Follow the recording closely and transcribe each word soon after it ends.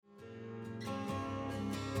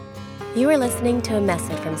You are listening to a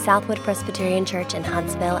message from Southwood Presbyterian Church in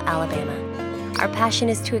Huntsville, Alabama. Our passion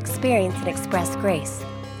is to experience and express grace.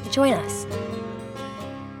 Join us.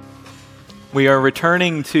 We are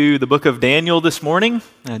returning to the book of Daniel this morning,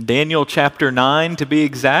 Daniel chapter 9 to be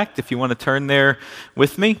exact, if you want to turn there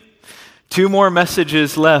with me. 2 more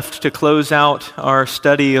messages left to close out our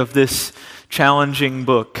study of this challenging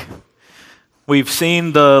book. We've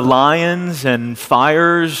seen the lions and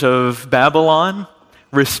fires of Babylon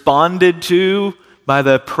responded to by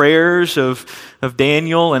the prayers of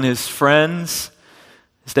Daniel and his friends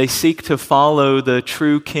as they seek to follow the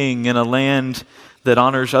true king in a land that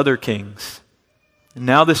honors other kings. And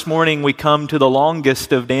now this morning we come to the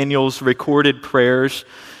longest of Daniel's recorded prayers.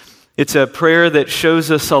 It's a prayer that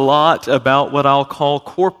shows us a lot about what I'll call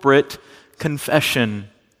corporate confession.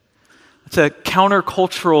 It's a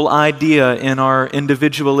countercultural idea in our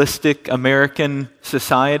individualistic American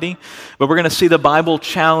society, but we're going to see the Bible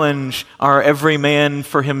challenge our every man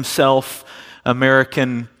for himself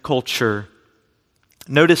American culture.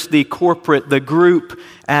 Notice the group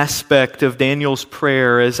aspect of Daniel's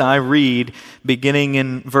prayer as I read, beginning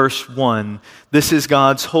in verse 1. This is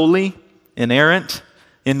God's holy, inerrant,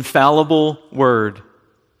 infallible word.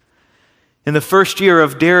 In the first year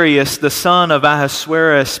of Darius, the son of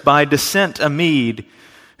Ahasuerus, by descent a Mede,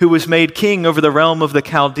 who was made king over the realm of the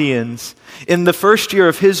Chaldeans, in the first year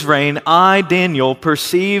of his reign, I, Daniel,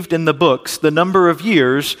 perceived in the books the number of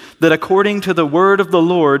years that according to the word of the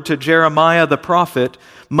Lord to Jeremiah the prophet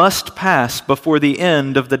must pass before the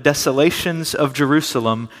end of the desolations of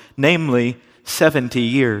Jerusalem, namely 70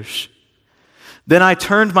 years. Then I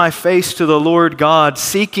turned my face to the Lord God,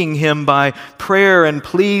 seeking him by prayer and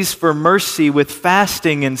pleas for mercy with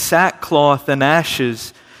fasting and sackcloth and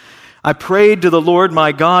ashes. I prayed to the Lord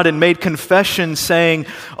my God and made confession, saying,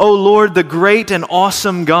 O Lord, the great and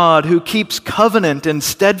awesome God, who keeps covenant and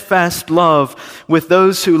steadfast love with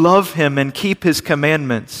those who love him and keep his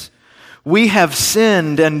commandments. We have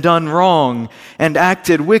sinned and done wrong and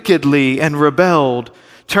acted wickedly and rebelled,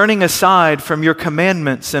 turning aside from your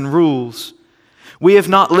commandments and rules. We have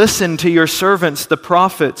not listened to your servants, the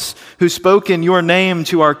prophets, who spoke in your name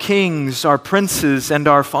to our kings, our princes, and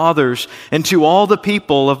our fathers, and to all the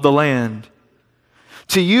people of the land.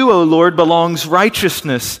 To you, O Lord, belongs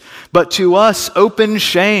righteousness, but to us open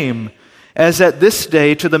shame, as at this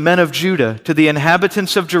day to the men of Judah, to the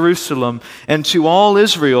inhabitants of Jerusalem, and to all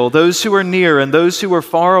Israel, those who are near and those who are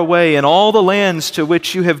far away, and all the lands to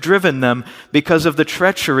which you have driven them, because of the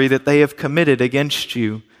treachery that they have committed against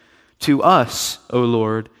you. To us, O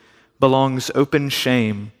Lord, belongs open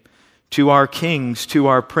shame, to our kings, to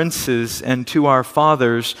our princes, and to our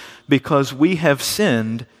fathers, because we have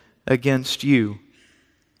sinned against you.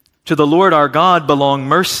 To the Lord our God belong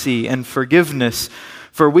mercy and forgiveness,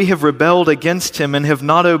 for we have rebelled against him and have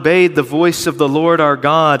not obeyed the voice of the Lord our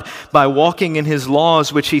God by walking in his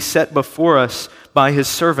laws which he set before us by his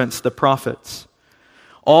servants the prophets.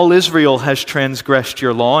 All Israel has transgressed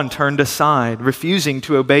your law and turned aside, refusing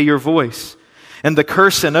to obey your voice. And the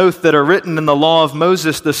curse and oath that are written in the law of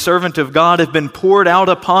Moses, the servant of God, have been poured out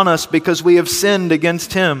upon us because we have sinned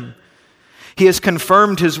against him. He has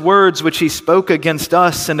confirmed his words which he spoke against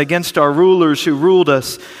us and against our rulers who ruled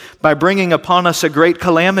us by bringing upon us a great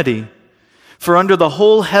calamity. For under the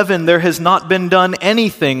whole heaven there has not been done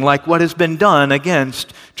anything like what has been done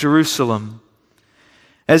against Jerusalem.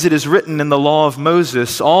 As it is written in the law of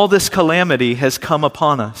Moses, all this calamity has come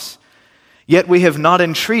upon us. Yet we have not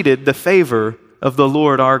entreated the favor of the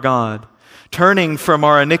Lord our God, turning from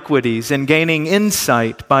our iniquities and gaining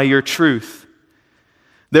insight by your truth.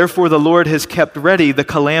 Therefore the Lord has kept ready the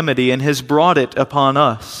calamity and has brought it upon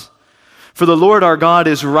us. For the Lord our God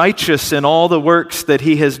is righteous in all the works that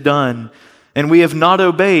he has done, and we have not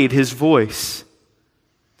obeyed his voice.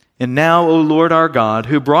 And now, O Lord our God,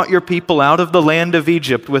 who brought your people out of the land of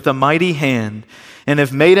Egypt with a mighty hand, and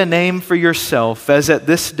have made a name for yourself, as at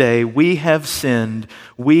this day we have sinned,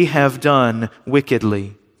 we have done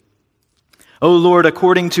wickedly. O Lord,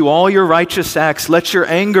 according to all your righteous acts, let your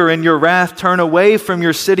anger and your wrath turn away from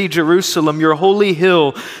your city Jerusalem, your holy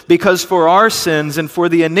hill, because for our sins and for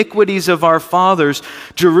the iniquities of our fathers,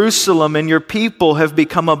 Jerusalem and your people have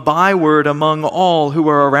become a byword among all who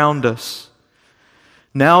are around us.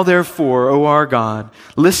 Now therefore, O our God,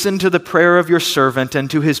 listen to the prayer of your servant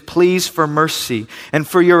and to his pleas for mercy. And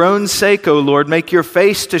for your own sake, O Lord, make your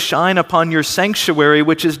face to shine upon your sanctuary,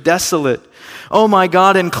 which is desolate. O my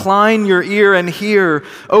God, incline your ear and hear.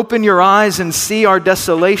 Open your eyes and see our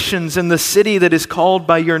desolations in the city that is called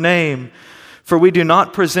by your name. For we do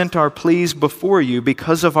not present our pleas before you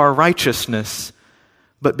because of our righteousness,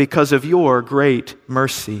 but because of your great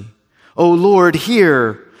mercy. O Lord,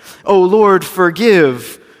 hear. O Lord,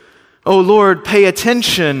 forgive. O Lord, pay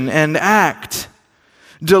attention and act.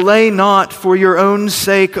 Delay not for your own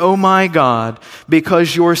sake, O my God,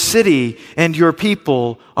 because your city and your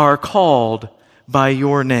people are called by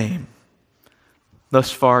your name.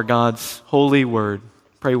 Thus far, God's holy word.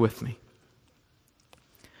 Pray with me.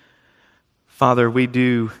 Father, we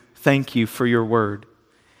do thank you for your word.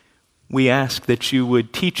 We ask that you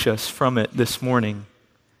would teach us from it this morning,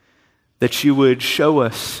 that you would show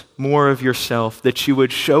us more of yourself, that you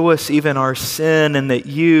would show us even our sin, and that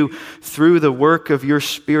you, through the work of your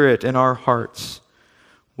Spirit in our hearts,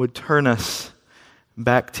 would turn us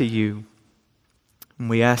back to you. And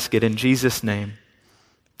we ask it in Jesus' name.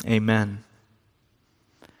 Amen.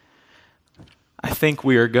 I think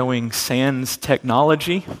we are going sans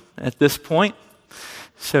technology at this point.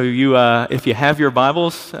 So you, if you have your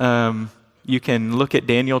Bibles, you can look at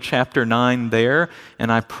Daniel chapter 9 there,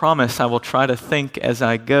 and I promise I will try to think as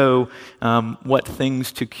I go what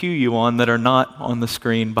things to cue you on that are not on the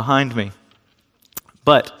screen behind me.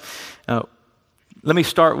 But let me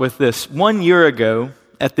start with this. 1 year ago,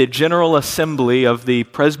 at the General Assembly of the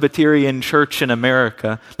Presbyterian Church in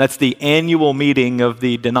America, that's the annual meeting of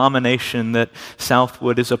the denomination that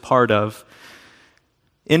Southwood is a part of,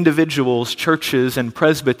 individuals, churches, and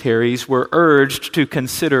presbyteries were urged to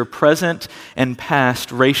consider present and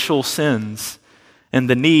past racial sins and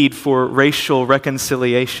the need for racial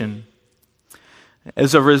reconciliation.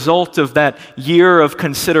 As a result of that year of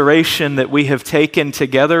consideration that we have taken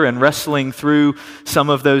together and wrestling through some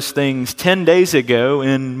of those things, 10 days ago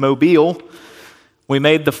in Mobile, we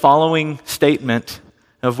made the following statement,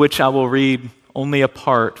 of which I will read only a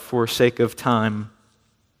part for sake of time.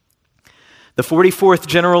 The 44th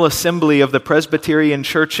General Assembly of the Presbyterian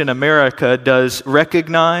Church in America does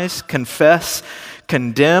recognize, confess,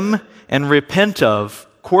 condemn, and repent of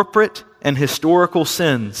corporate and historical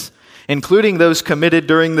sins, including those committed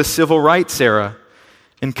during the Civil Rights era,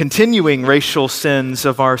 and continuing racial sins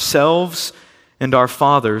of ourselves and our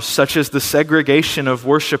fathers, such as the segregation of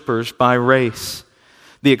worshipers by race,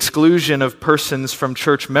 the exclusion of persons from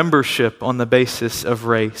church membership on the basis of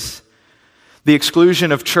race, the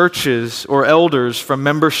exclusion of churches or elders from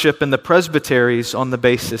membership in the presbyteries on the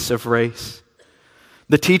basis of race,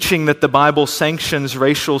 the teaching that the Bible sanctions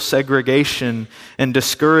racial segregation and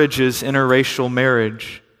discourages interracial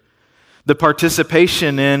marriage, the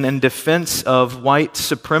participation in and defense of white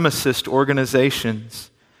supremacist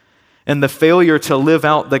organizations, and the failure to live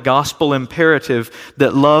out the gospel imperative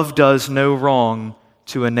that love does no wrong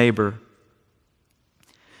to a neighbor.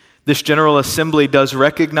 This General Assembly does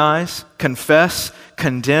recognize, confess,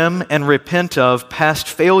 condemn, and repent of past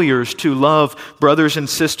failures to love brothers and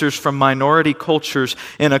sisters from minority cultures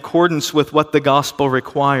in accordance with what the gospel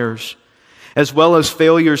requires, as well as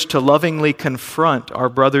failures to lovingly confront our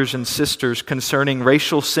brothers and sisters concerning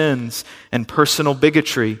racial sins and personal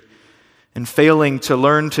bigotry, and failing to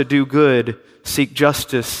learn to do good, seek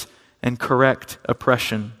justice, and correct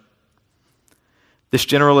oppression. This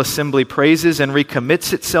General Assembly praises and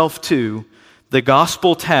recommits itself to the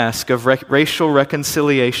gospel task of racial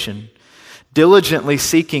reconciliation, diligently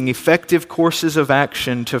seeking effective courses of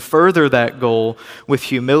action to further that goal with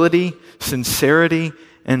humility, sincerity,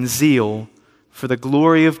 and zeal for the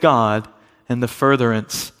glory of God and the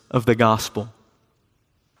furtherance of the gospel.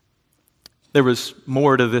 There was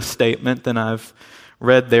more to this statement than I've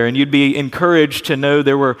read there, and you'd be encouraged to know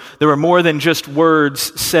there were more than just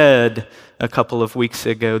words said a couple of weeks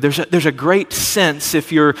ago. There's a great sense,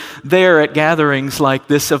 if you're there at gatherings like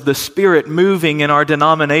this, of the Spirit moving in our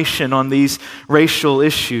denomination on these racial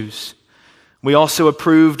issues. We also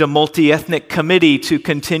approved a multi-ethnic committee to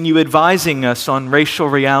continue advising us on racial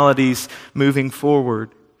realities moving forward.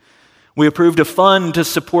 We approved a fund to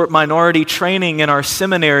support minority training in our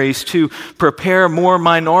seminaries to prepare more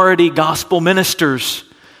minority gospel ministers,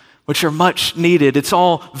 which are much needed. It's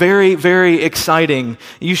all very, very exciting.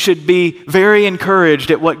 You should be very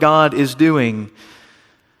encouraged at what God is doing.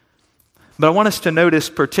 But I want us to notice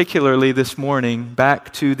particularly this morning,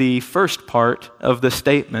 back to the first part of the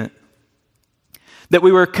statement, that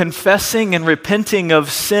we were confessing and repenting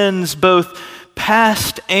of sins both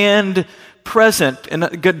past and present,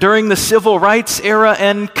 and during the Civil Rights era,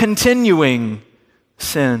 and continuing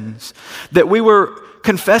sins. That we were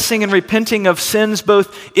confessing and repenting of sins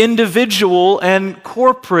both individual and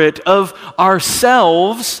corporate, of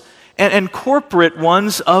ourselves and corporate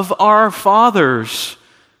ones of our fathers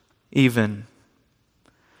even.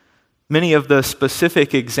 Many of the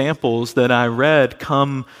specific examples that I read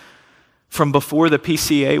come from before the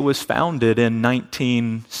PCA was founded in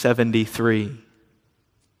 1973.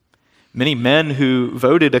 Many men who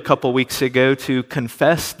voted a couple weeks ago to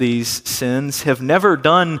confess these sins have never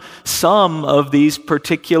done some of these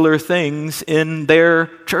particular things in their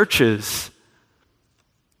churches.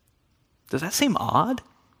 Does that seem odd?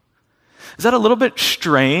 Is that a little bit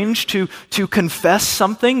strange to confess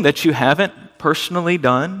something that you haven't personally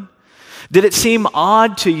done? Did it seem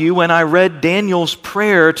odd to you when I read Daniel's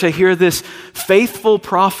prayer to hear this faithful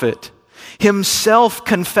prophet himself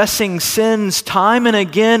confessing sins time and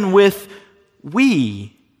again with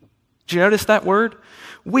we? Did you notice that word?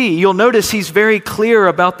 We. You'll notice he's very clear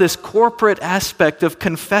about this corporate aspect of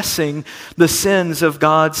confessing the sins of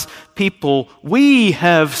God's people. We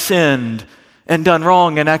have sinned and done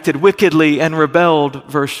wrong and acted wickedly and rebelled,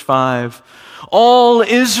 verse 5. All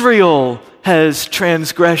Israel has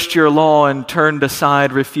transgressed your law and turned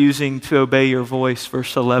aside, refusing to obey your voice,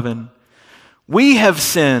 verse 11. We have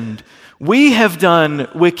sinned. We have done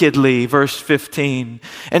wickedly, verse 15.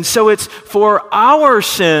 And so it's for our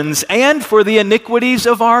sins and for the iniquities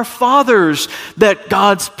of our fathers that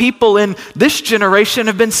God's people in this generation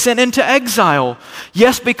have been sent into exile.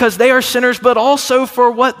 Yes, because they are sinners, but also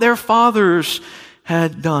for what their fathers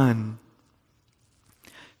had done.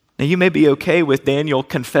 Now, you may be okay with Daniel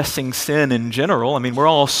confessing sin in general. I mean, we're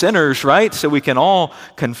all sinners, right? So we can all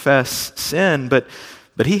confess sin, but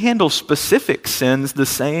he handles specific sins the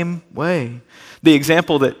same way. The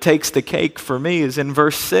example that takes the cake for me is in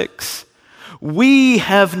verse 6. We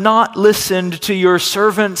have not listened to your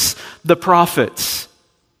servants, the prophets.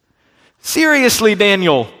 Seriously,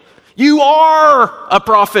 Daniel, you are a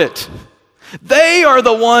prophet. They are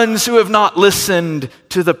the ones who have not listened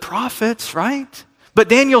to the prophets, right? But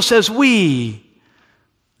Daniel says, we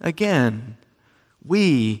have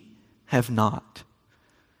not.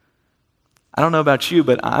 I don't know about you,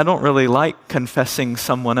 but I don't really like confessing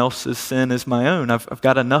someone else's sin as my own. I've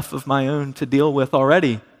got enough of my own to deal with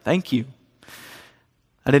already. Thank you.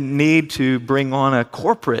 I didn't need to bring on a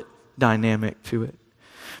corporate dynamic to it.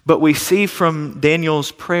 But we see from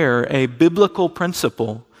Daniel's prayer a biblical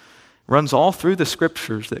principle, runs all through the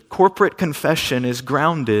scriptures, that corporate confession is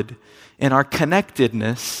grounded in our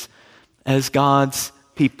connectedness as God's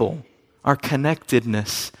people. Our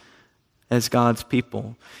connectedness as God's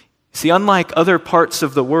people. See, unlike other parts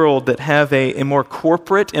of the world that have a more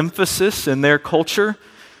corporate emphasis in their culture,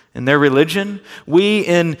 in their religion, we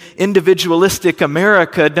in individualistic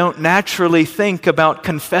America don't naturally think about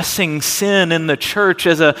confessing sin in the church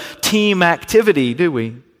as a team activity, do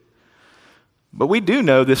we? But we do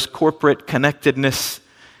know this corporate connectedness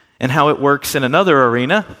and how it works in another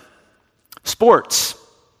arena, sports.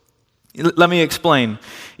 Let me explain.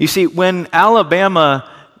 You see, when Alabama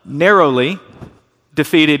narrowly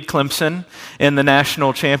defeated Clemson in the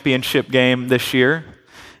national championship game this year,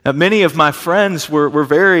 many of my friends were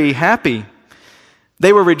very happy.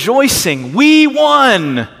 They were rejoicing. We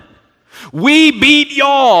won. We beat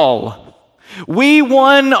y'all. We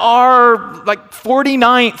won our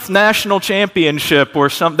 49th national championship or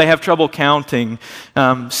something. They have trouble counting.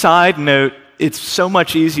 Side note, it's so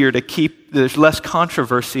much easier to keep, there's less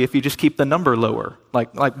controversy if you just keep the number lower,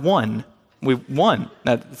 like one. We won.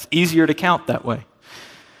 It's easier to count that way.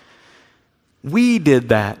 We did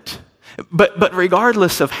that. But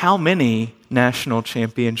regardless of how many national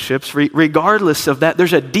championships, regardless of that,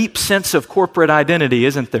 there's a deep sense of corporate identity,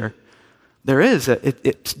 isn't there? There is.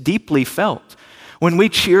 It's deeply felt when we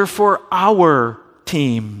cheer for our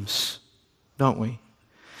teams, don't we?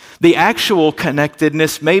 The actual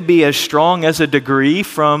connectedness may be as strong as a degree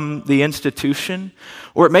from the institution,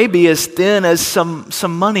 or it may be as thin as some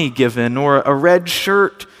money given or a red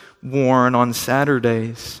shirt worn on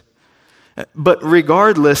Saturdays. But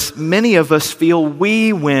regardless, many of us feel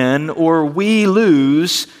we win or we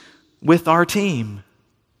lose with our team.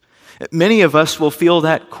 Many of us will feel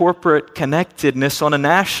that corporate connectedness on a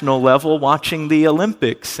national level watching the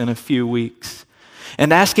Olympics in a few weeks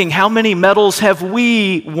and asking, how many medals have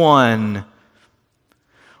we won?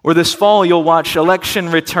 Or this fall, you'll watch election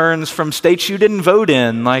returns from states you didn't vote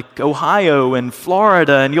in, like Ohio and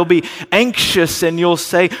Florida, and you'll be anxious and you'll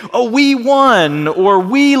say, oh, we won or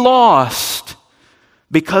we lost,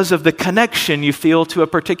 because of the connection you feel to a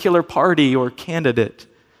particular party or candidate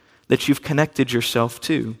that you've connected yourself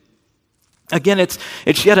to. Again,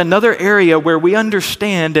 it's yet another area where we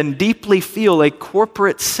understand and deeply feel a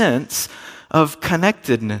corporate sense of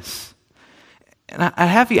connectedness. And I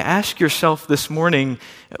have you ask yourself this morning,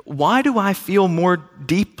 why do I feel more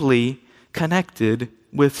deeply connected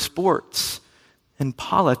with sports and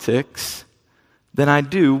politics than I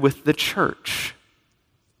do with the church?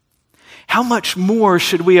 how much more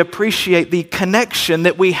should we appreciate the connection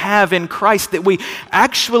that we have in Christ, that we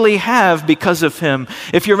actually have because of Him?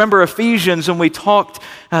 If you remember Ephesians, when we talked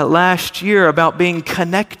last year about being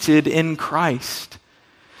connected in Christ,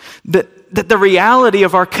 that the reality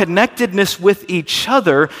of our connectedness with each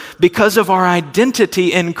other because of our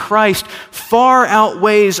identity in Christ far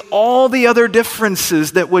outweighs all the other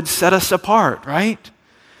differences that would set us apart, right?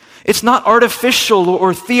 It's not artificial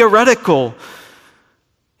or theoretical.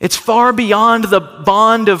 It's far beyond the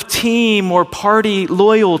bond of team or party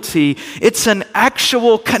loyalty. It's an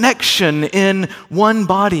actual connection in one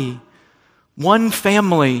body, one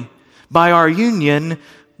family, by our union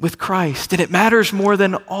with Christ. And it matters more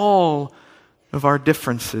than all of our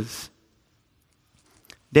differences.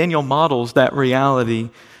 Daniel models that reality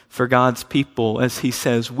for God's people as he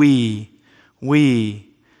says,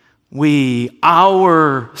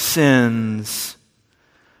 our sins.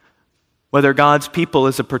 Whether God's people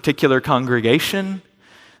is a particular congregation,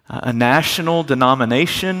 a national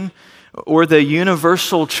denomination, or the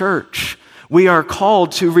universal church, we are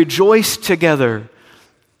called to rejoice together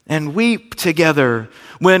and weep together.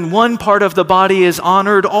 When one part of the body is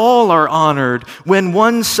honored, all are honored. When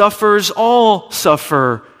one suffers, all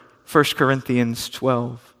suffer. 1 Corinthians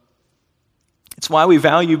 12. It's why we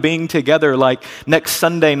value being together, like next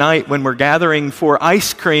Sunday night when we're gathering for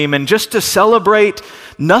ice cream and just to celebrate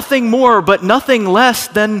nothing more but nothing less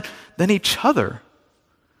than each other.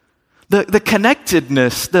 The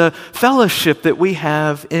connectedness, the fellowship that we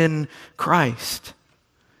have in Christ.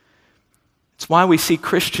 It's why we see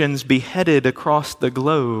Christians beheaded across the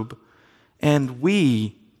globe and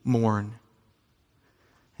we mourn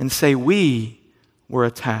and say we were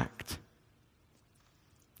attacked.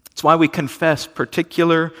 It's why we confess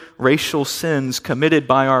particular racial sins committed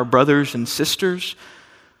by our brothers and sisters,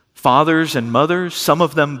 fathers and mothers, some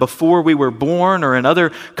of them before we were born or in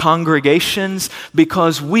other congregations,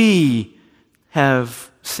 because we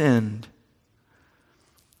have sinned.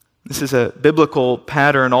 This is a biblical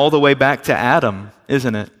pattern all the way back to Adam,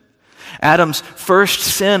 isn't it? Adam's first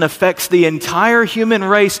sin affects the entire human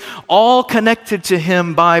race, all connected to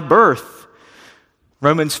him by birth.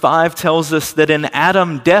 Romans 5 tells us that in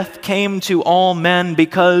Adam, death came to all men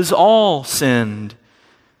because all sinned.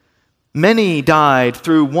 Many died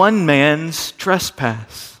through one man's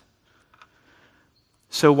trespass.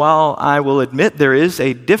 So while I will admit there is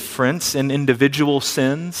a difference in individual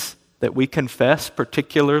sins that we confess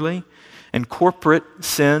particularly, and corporate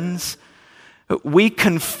sins, we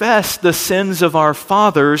confess the sins of our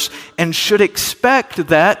fathers and should expect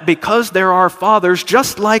that because they're our fathers,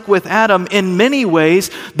 just like with Adam, in many ways,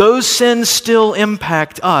 those sins still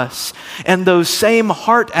impact us. And those same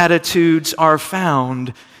heart attitudes are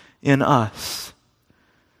found in us.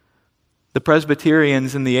 The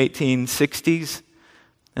Presbyterians in the 1860s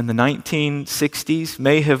and the 1960s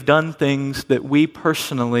may have done things that we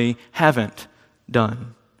personally haven't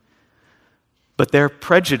done. But their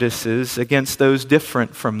prejudices against those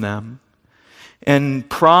different from them and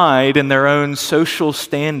pride in their own social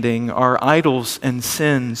standing are idols and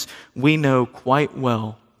sins we know quite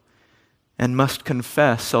well and must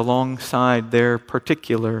confess alongside their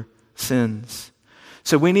particular sins.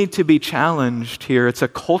 So we need to be challenged here. It's a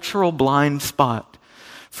cultural blind spot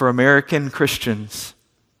for American Christians.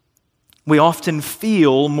 We often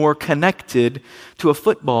feel more connected to a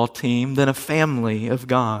football team than a family of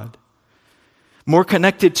God. More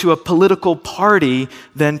connected to a political party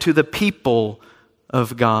than to the people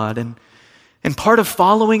of God. And part of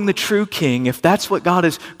following the true King, if that's what God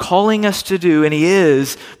is calling us to do, and He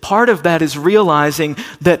is, part of that is realizing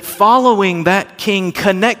that following that King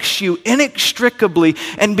connects you inextricably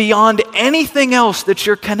and beyond anything else that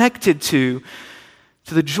you're connected to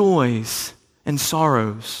the joys and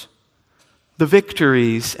sorrows, the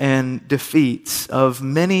victories and defeats of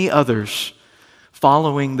many others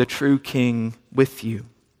following the true King with you.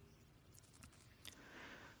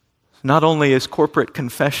 Not only is corporate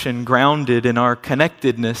confession grounded in our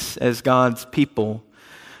connectedness as God's people,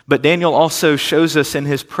 but Daniel also shows us in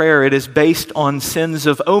his prayer it is based on sins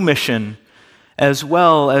of omission as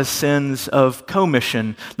well as sins of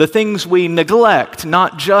commission, the things we neglect,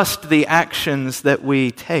 not just the actions that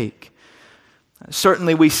we take.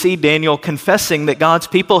 Certainly we see Daniel confessing that God's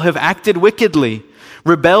people have acted wickedly,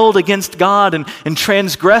 rebelled against God and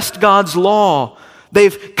transgressed God's law.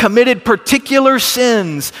 They've committed particular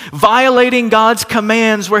sins, violating God's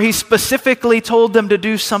commands where He specifically told them to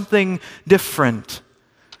do something different.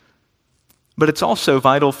 But it's also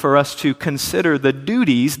vital for us to consider the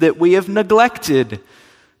duties that we have neglected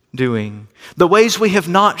doing, the ways we have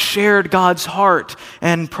not shared God's heart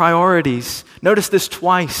and priorities. Notice this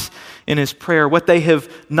twice in his prayer, what they have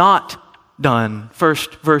not done.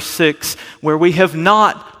 First, verse 6, where we have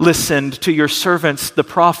not listened to your servants, the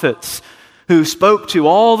prophets, who spoke to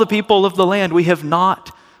all the people of the land. We have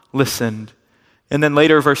not listened. And then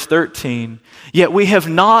later, verse 13, yet we have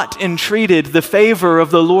not entreated the favor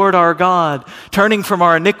of the Lord our God, turning from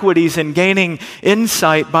our iniquities and gaining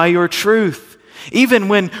insight by your truth. Even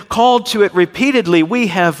when called to it repeatedly, we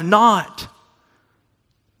have not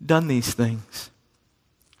done these things.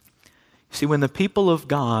 See, when the people of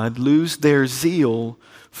God lose their zeal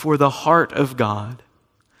for the heart of God,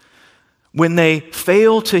 when they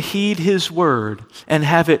fail to heed His word and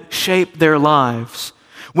have it shape their lives,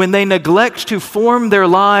 when they neglect to form their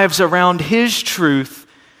lives around His truth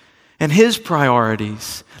and His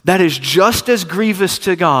priorities, that is just as grievous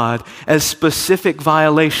to God as specific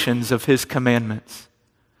violations of His commandments.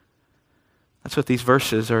 That's what these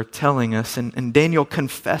verses are telling us, and Daniel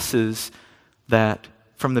confesses that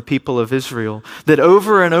from the people of Israel, that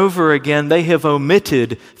over and over again they have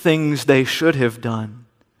omitted things they should have done.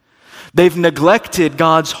 They've neglected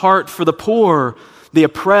God's heart for the poor, the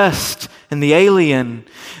oppressed, and the alien.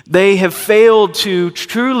 They have failed to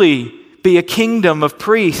truly be a kingdom of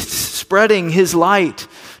priests, spreading His light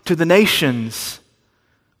to the nations.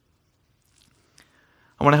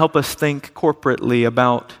 I want to help us think corporately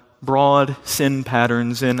about broad sin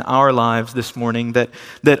patterns in our lives this morning that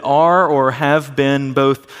are or have been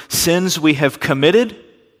both sins we have committed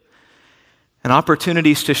and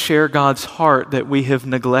opportunities to share God's heart that we have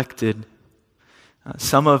neglected.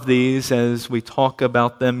 Some of these, as we talk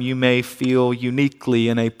about them, you may feel uniquely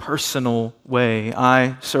in a personal way.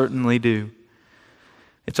 I certainly do.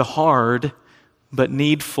 It's a hard but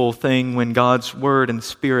needful thing when God's Word and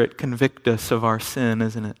Spirit convict us of our sin,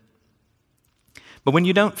 isn't it? But when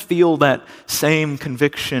you don't feel that same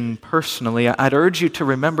conviction personally, I'd urge you to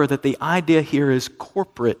remember that the idea here is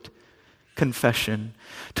corporate confession,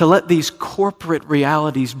 to let these corporate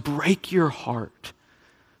realities break your heart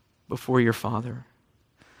before your Father.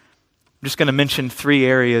 I'm just going to mention 3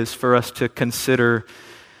 areas for us to consider.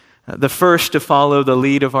 The first to follow the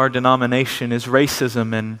lead of our denomination is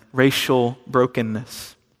racism and racial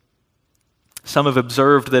brokenness. Some have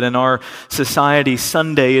observed that in our society,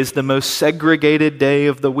 Sunday is the most segregated day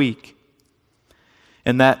of the week.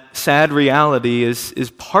 And that sad reality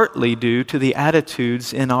is partly due to the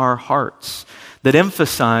attitudes in our hearts that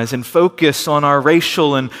emphasize and focus on our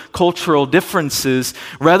racial and cultural differences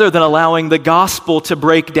rather than allowing the gospel to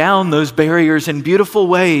break down those barriers in beautiful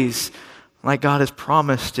ways like God has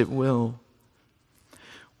promised it will.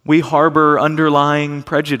 We harbor underlying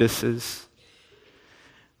prejudices.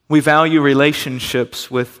 We value relationships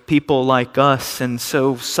with people like us and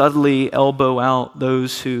so subtly elbow out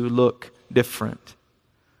those who look different.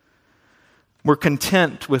 We're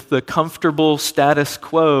content with the comfortable status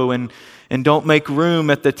quo and don't make room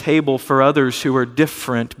at the table for others who are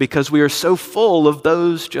different because we are so full of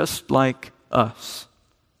those just like us.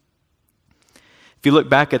 If you look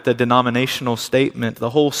back at the denominational statement,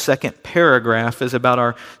 the whole second paragraph is about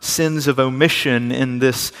our sins of omission in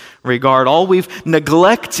this regard. All we've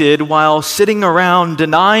neglected while sitting around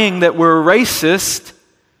denying that we're racist,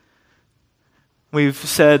 we've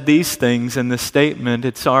said these things in this statement.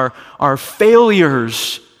 It's our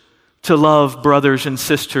failures to love brothers and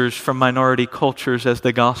sisters from minority cultures as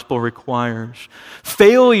the gospel requires.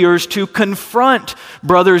 Failures to confront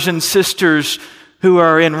brothers and sisters who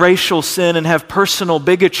are in racial sin and have personal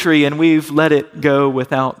bigotry, and we've let it go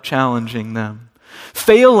without challenging them.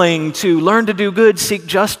 Failing to learn to do good, seek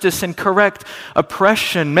justice, and correct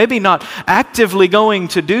oppression. Maybe not actively going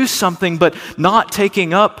to do something, but not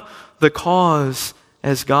taking up the cause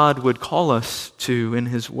as God would call us to in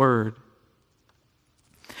His Word.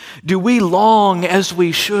 Do we long as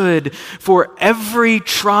we should for every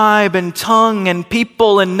tribe and tongue and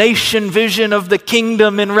people and nation vision of the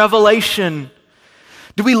kingdom in Revelation?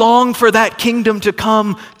 Do we long for that kingdom to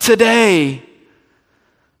come today?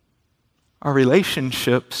 Our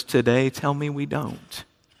relationships today tell me we don't.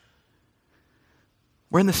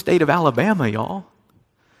 We're in the state of Alabama, y'all,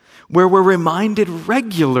 where we're reminded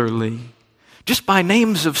regularly, just by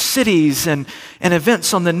names of cities and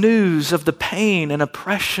events on the news, of the pain and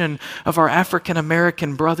oppression of our African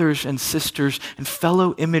American brothers and sisters and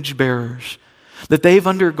fellow image bearers that they've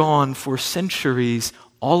undergone for centuries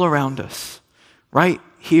all around us, right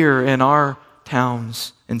here in our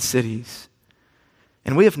towns and cities.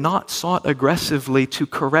 And we have not sought aggressively to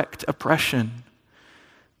correct oppression,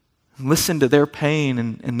 listen to their pain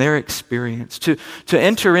and their experience, to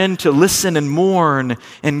enter in to listen and mourn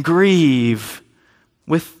and grieve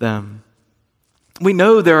with them. We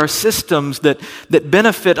know there are systems that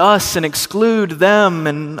benefit us and exclude them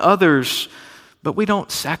and others, but we don't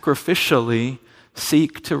sacrificially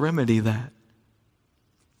seek to remedy that.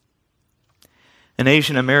 An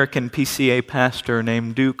Asian American PCA pastor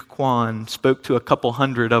named Duke Kwon spoke to a couple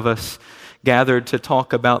hundred of us gathered to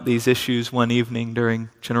talk about these issues one evening during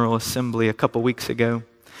General Assembly a couple weeks ago.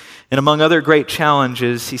 And among other great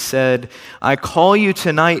challenges, he said, "I call you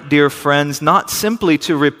tonight, dear friends, not simply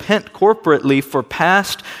to repent corporately for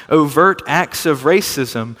past overt acts of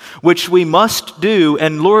racism, which we must do,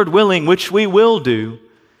 and Lord willing, which we will do.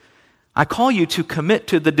 I call you to commit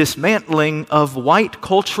to the dismantling of white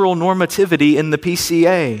cultural normativity in the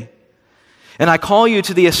PCA. And I call you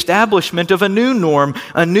to the establishment of a new norm,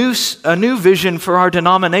 a new vision for our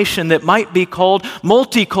denomination that might be called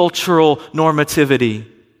multicultural normativity."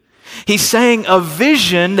 He's saying a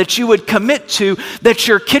vision that you would commit to, that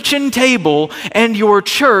your kitchen table and your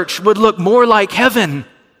church would look more like heaven,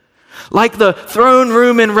 like the throne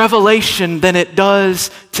room in Revelation than it does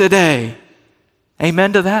today.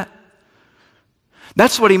 Amen to that?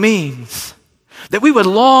 That's what he means. That we would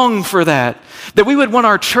long for that we would want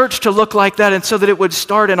our church to look like that, and so that it would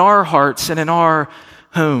start in our hearts and in our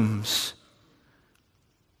homes.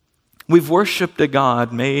 We've worshiped a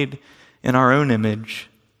God made in our own image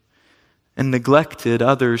and neglected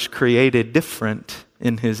others created different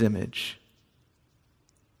in his image.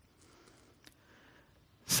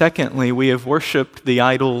 Secondly, we have worshiped the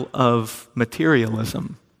idol of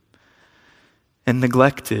materialism and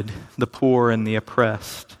neglected the poor and the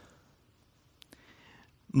oppressed.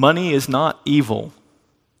 Money is not evil,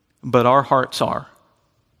 but our hearts are.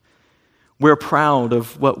 We're proud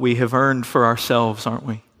of what we have earned for ourselves, aren't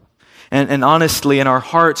we? And honestly, in our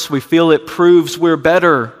hearts, we feel it proves we're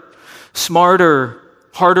better, smarter,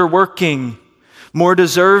 harder working, more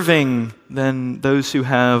deserving than those who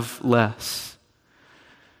have less.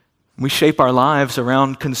 We shape our lives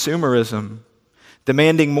around consumerism,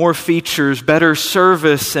 demanding more features, better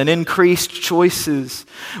service, and increased choices.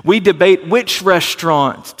 We debate which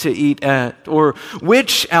restaurant to eat at or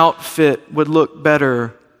which outfit would look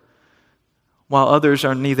better, while others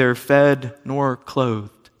are neither fed nor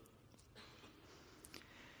clothed.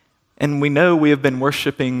 And we know we have been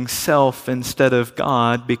worshiping self instead of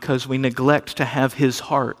God because we neglect to have his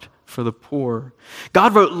heart for the poor.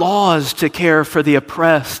 God wrote laws to care for the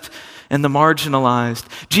oppressed and the marginalized.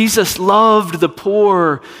 Jesus loved the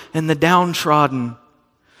poor and the downtrodden.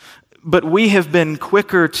 But we have been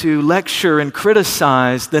quicker to lecture and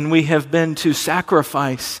criticize than we have been to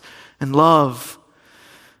sacrifice and love.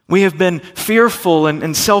 We have been fearful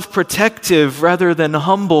and self-protective rather than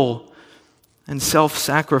humble and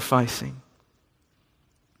self-sacrificing.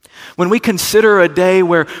 When we consider a day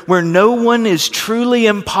where no one is truly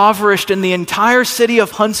impoverished in the entire city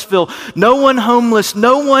of Huntsville, no one homeless,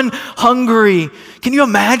 no one hungry, can you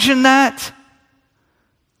imagine that?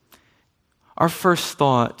 Our first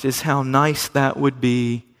thought is how nice that would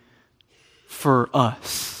be for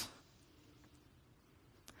us.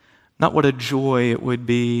 Not what a joy it would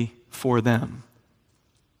be for them.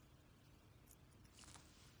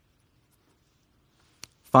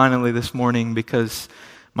 Finally, this morning, because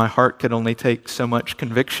my heart could only take so much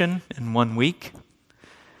conviction in 1 week,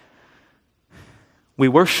 we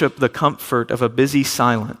worship the comfort of a busy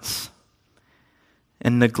silence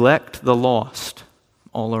and neglect the lost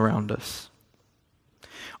all around us.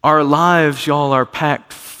 Our lives, y'all, are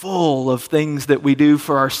packed full of things that we do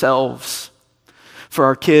for ourselves, for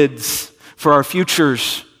our kids, for our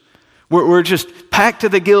futures. We're just packed to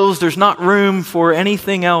the gills. There's not room for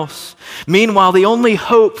anything else. Meanwhile, the only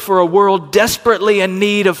hope for a world desperately in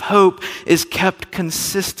need of hope is kept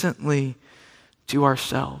consistently to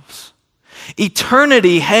ourselves.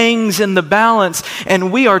 Eternity hangs in the balance,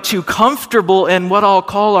 and we are too comfortable in what I'll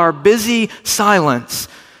call our busy silence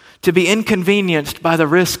to be inconvenienced by the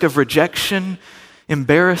risk of rejection,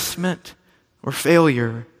 embarrassment, or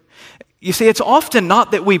failure. You see, it's often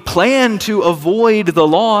not that we plan to avoid the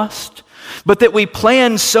lost, but that we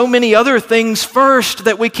plan so many other things first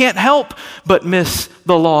that we can't help but miss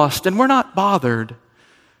the lost, and we're not bothered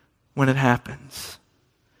when it happens.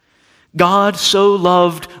 God so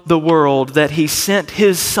loved the world that he sent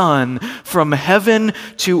his Son from heaven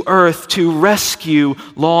to earth to rescue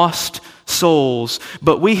lost souls,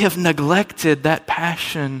 but we have neglected that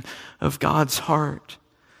passion of God's heart.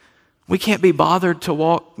 We can't be bothered to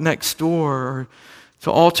walk next door or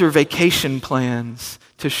to alter vacation plans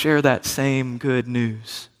to share that same good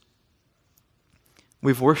news.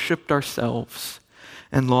 We've worshiped ourselves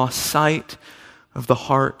and lost sight of the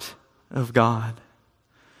heart of God.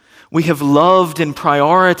 We have loved and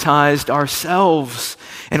prioritized ourselves,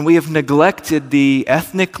 and we have neglected the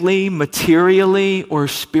ethnically, materially, or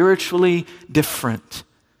spiritually different.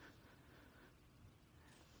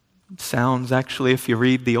 It sounds actually, if you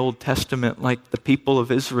read the Old Testament, like the people of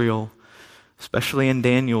Israel, especially in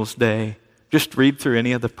Daniel's day. Just read through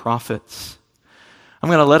any of the prophets. I'm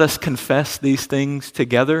going to let us confess these things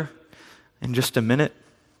together in just a minute.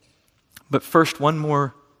 But first, one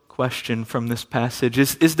more question from this passage.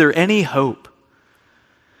 Is there any hope?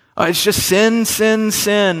 It's just sin, sin,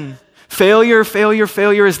 sin. Failure, failure,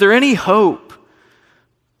 failure. Is there any hope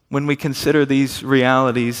when we consider these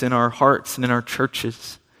realities in our hearts and in our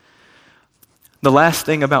churches? The last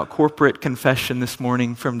thing about corporate confession this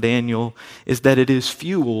morning from Daniel is that it is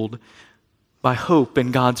fueled by hope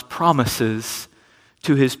in God's promises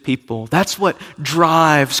to his people. That's what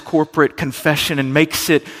drives corporate confession and makes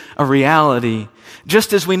it a reality.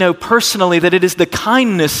 Just as we know personally that it is the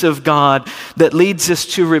kindness of God that leads us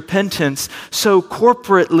to repentance, so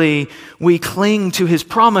corporately we cling to his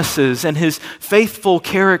promises and his faithful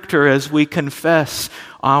character as we confess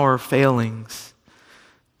our failings.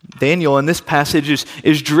 Daniel in this passage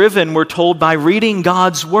is driven, we're told, by reading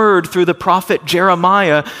God's word through the prophet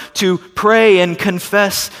Jeremiah to pray and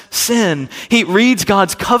confess sin. He reads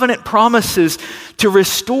God's covenant promises to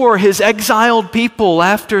restore his exiled people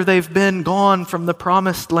after they've been gone from the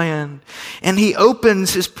promised land. And he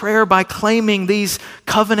opens his prayer by claiming these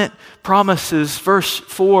covenant promises. Verse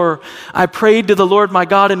 4, I prayed to the Lord my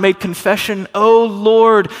God and made confession, O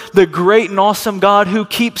Lord, the great and awesome God who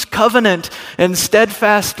keeps covenant and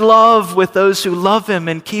steadfast love with those who love him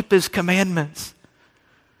and keep his commandments.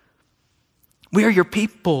 We are your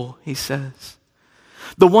people, he says.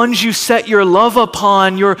 The ones you set your love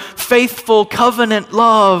upon, your faithful covenant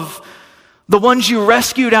love. The ones you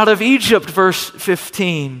rescued out of Egypt, verse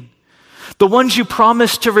 15. The ones you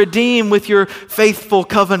promised to redeem with your faithful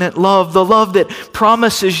covenant love. The love that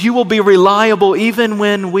promises you will be reliable even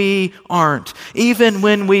when we aren't. Even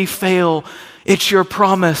when we fail. It's your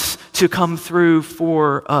promise to come through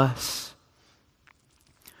for us.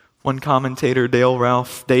 One commentator, Dale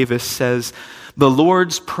Ralph Davis, says, the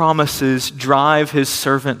Lord's promises drive his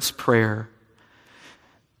servant's prayer.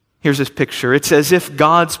 Here's his picture. It's as if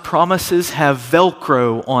God's promises have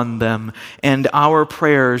Velcro on them and our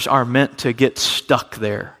prayers are meant to get stuck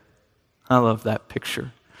there. I love that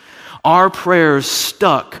picture. Our prayers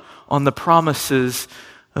stuck on the promises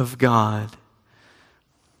of God.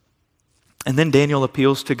 And then Daniel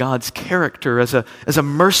appeals to God's character as a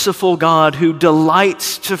merciful God who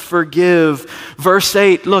delights to forgive. Verse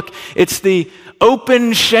 8, look, it's the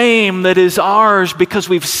open shame that is ours because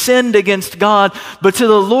we've sinned against God, but to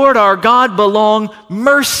the Lord our God belong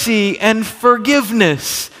mercy and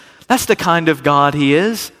forgiveness. That's the kind of God he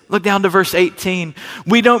is. Look down to verse 18.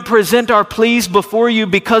 We don't present our pleas before you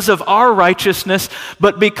because of our righteousness,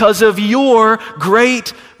 but because of your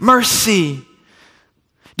great mercy.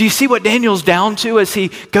 Do you see what Daniel's down to as he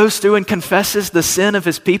goes through and confesses the sin of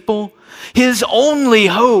his people? His only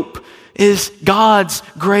hope is God's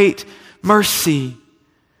great mercy.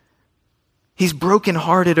 He's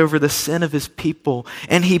brokenhearted over the sin of his people,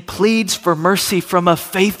 and he pleads for mercy from a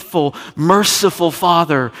faithful, merciful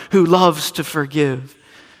Father who loves to forgive.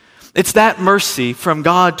 It's that mercy from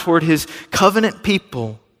God toward his covenant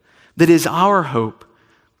people that is our hope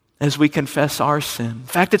as we confess our sin. In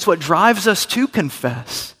fact, it's what drives us to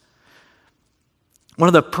confess. One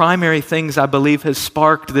of the primary things I believe has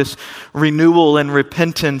sparked this renewal and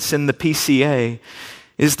repentance in the PCA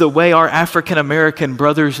is the way our African American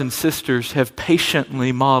brothers and sisters have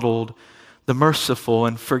patiently modeled the merciful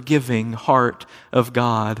and forgiving heart of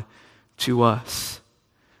God to us.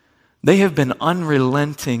 They have been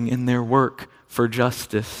unrelenting in their work for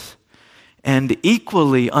justice and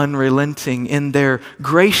equally unrelenting in their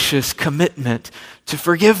gracious commitment to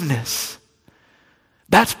forgiveness.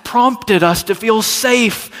 That's prompted us to feel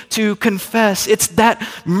safe to confess. It's that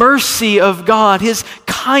mercy of God, his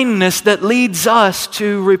kindness, that leads us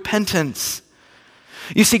to repentance.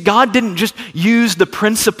 You see, God didn't just use the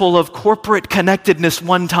principle of corporate connectedness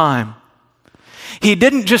one time. He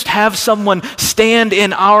didn't just have someone stand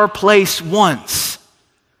in our place once.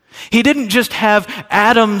 He didn't just have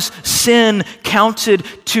Adam's sin counted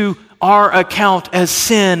to our account as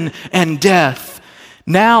sin and death.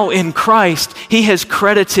 Now in Christ, he has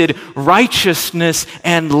credited righteousness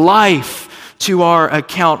and life to our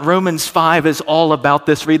account. Romans 5 is all about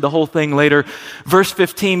this. Read the whole thing later. Verse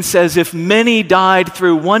 15 says, if many died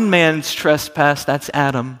through one man's trespass, that's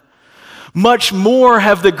Adam, much more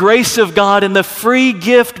have the grace of God and the free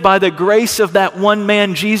gift by the grace of that one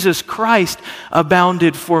man, Jesus Christ,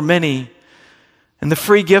 abounded for many. And the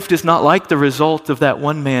free gift is not like the result of that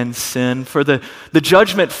one man's sin, for the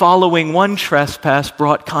judgment following one trespass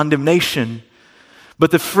brought condemnation,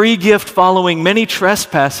 but the free gift following many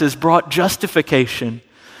trespasses brought justification.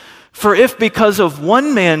 For if because of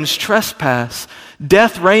one man's trespass,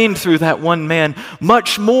 death reigned through that one man,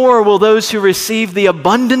 much more will those who receive the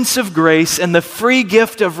abundance of grace and the free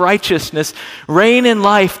gift of righteousness reign in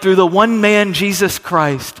life through the one man, Jesus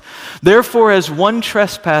Christ. Therefore, as one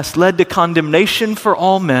trespass led to condemnation for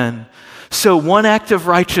all men, so one act of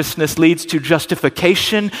righteousness leads to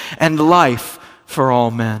justification and life for all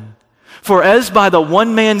men. For as by the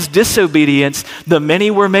one man's disobedience the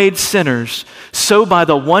many were made sinners, so by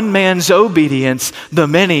the one man's obedience the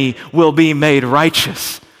many will be made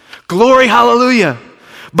righteous. Glory, hallelujah!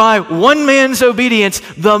 By one man's obedience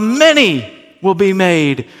the many will be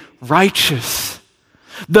made righteous.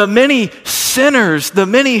 The many sinners, the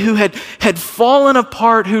many who had fallen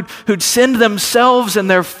apart, who'd sinned themselves and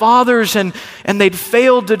their fathers, and they'd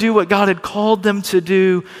failed to do what God had called them to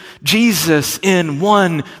do, Jesus in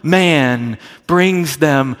one man brings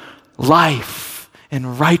them life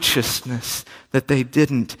and righteousness that they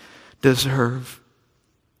didn't deserve.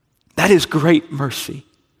 That is great mercy.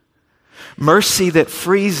 Mercy that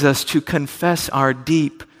frees us to confess our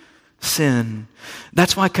deep sin.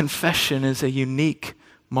 That's why confession is a unique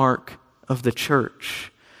mark of the church.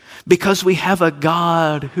 Because we have a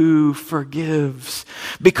God who forgives.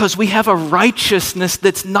 Because we have a righteousness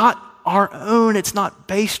that's not our own. It's not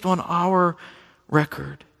based on our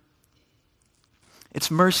record. It's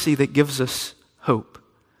mercy that gives us hope.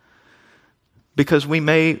 Because we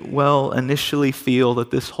may well initially feel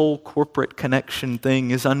that this whole corporate connection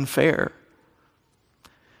thing is unfair.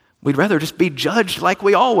 We'd rather just be judged like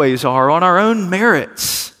we always are on our own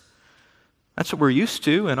merits. That's what we're used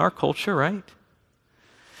to in our culture, right?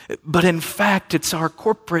 But in fact, it's our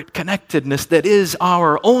corporate connectedness that is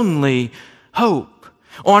our only hope.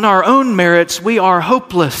 On our own merits, we are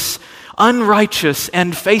hopeless, unrighteous,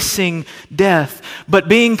 and facing death. But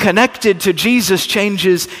being connected to Jesus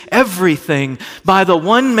changes everything. By the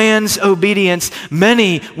one man's obedience,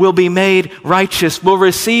 many will be made righteous, will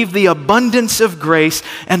receive the abundance of grace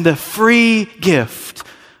and the free gift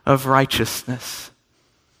of righteousness.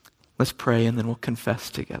 Let's pray and then we'll confess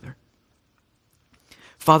together.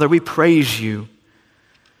 Father, we praise you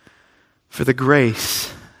for the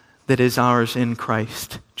grace that is ours in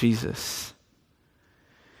Christ Jesus.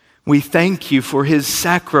 We thank you for his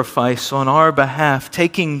sacrifice on our behalf,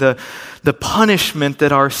 taking the punishment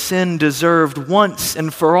that our sin deserved once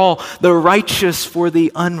and for all, the righteous for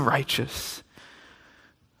the unrighteous.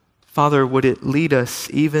 Father, would it lead us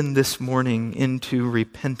even this morning into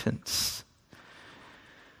repentance,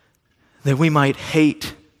 that we might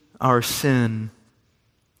hate our sin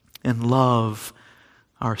and love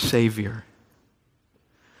our Savior.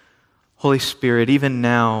 Holy Spirit, even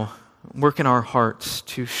now, work in our hearts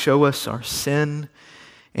to show us our sin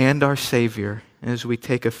and our Savior as we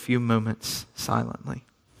take a few moments silently.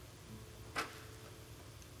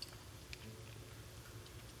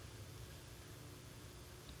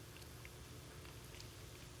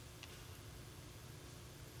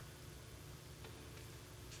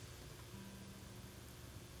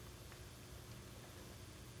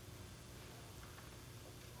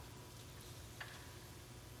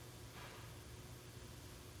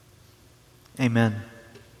 Amen.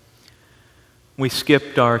 We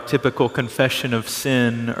skipped our typical confession of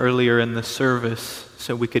sin earlier in the service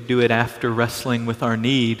so we could do it after wrestling with our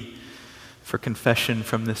need for confession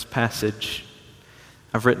from this passage.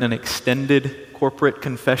 I've written an extended corporate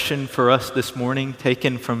confession for us this morning,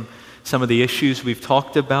 taken from some of the issues we've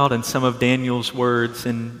talked about and some of Daniel's words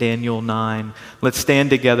in Daniel 9. Let's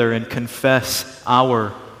stand together and confess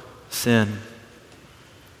our sin.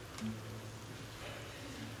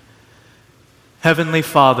 Heavenly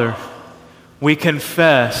Father, we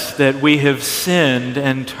confess that we have sinned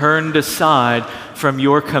and turned aside from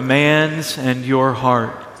your commands and your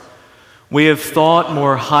heart. We have thought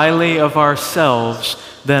more highly of ourselves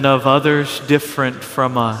than of others different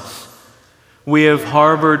from us. We have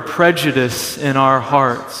harbored prejudice in our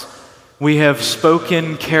hearts. We have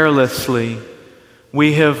spoken carelessly.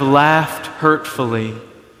 We have laughed hurtfully.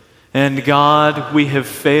 And God, we have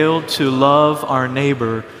failed to love our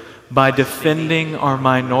neighbor by defending our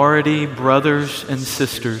minority brothers and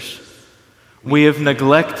sisters. We have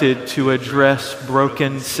neglected to address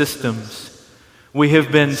broken systems. We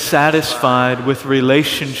have been satisfied with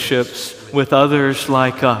relationships with others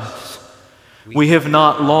like us. We have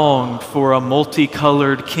not longed for a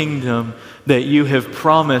multicolored kingdom that you have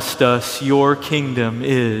promised us your kingdom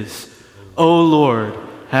is. O Lord,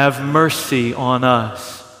 have mercy on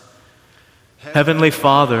us. Heavenly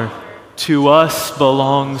Father, to us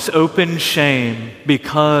belongs open shame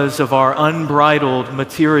because of our unbridled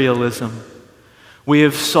materialism. We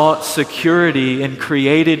have sought security in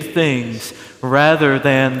created things rather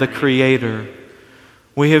than the Creator.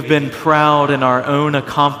 We have been proud in our own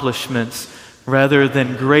accomplishments rather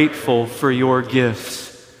than grateful for your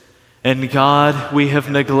gifts. And God, we have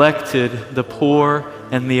neglected the poor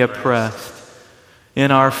and the oppressed.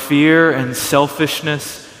 In our fear and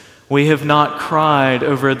selfishness, we have not cried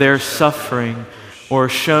over their suffering or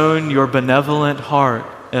shown your benevolent heart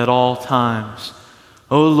at all times.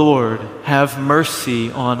 O Lord, have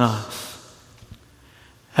mercy on us.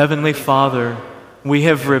 Heavenly Father, we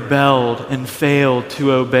have rebelled and failed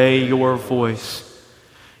to obey your voice.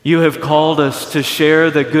 You have called us to share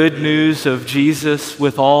the good news of Jesus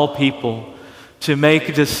with all people, to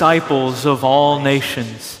make disciples of all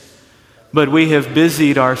nations. But we have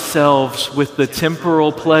busied ourselves with the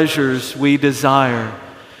temporal pleasures we desire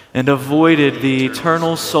and avoided the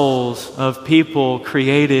eternal souls of people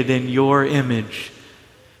created in your image.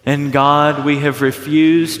 And God, we have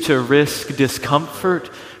refused to risk discomfort,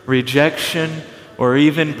 rejection, or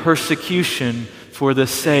even persecution for the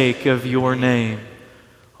sake of your name.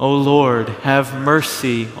 O Lord, have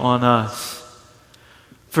mercy on us.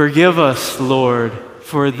 Forgive us, Lord,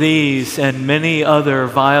 for these and many other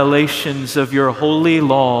violations of your holy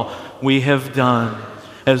law we have done,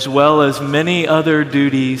 as well as many other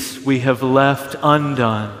duties we have left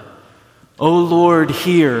undone. O Lord,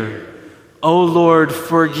 hear. O Lord,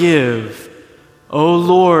 forgive. O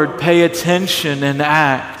Lord, pay attention and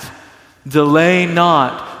act. Delay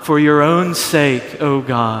not for your own sake, O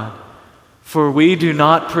God. For we do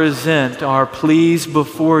not present our pleas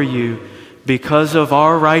before you because of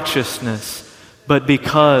our righteousness, but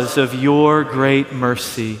because of your great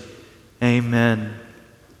mercy. Amen.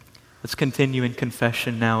 Let's continue in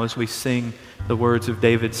confession now as we sing the words of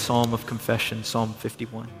David's Psalm of Confession, Psalm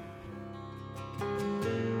 51.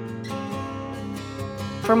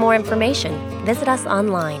 For more information, visit us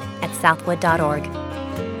online at southwood.org.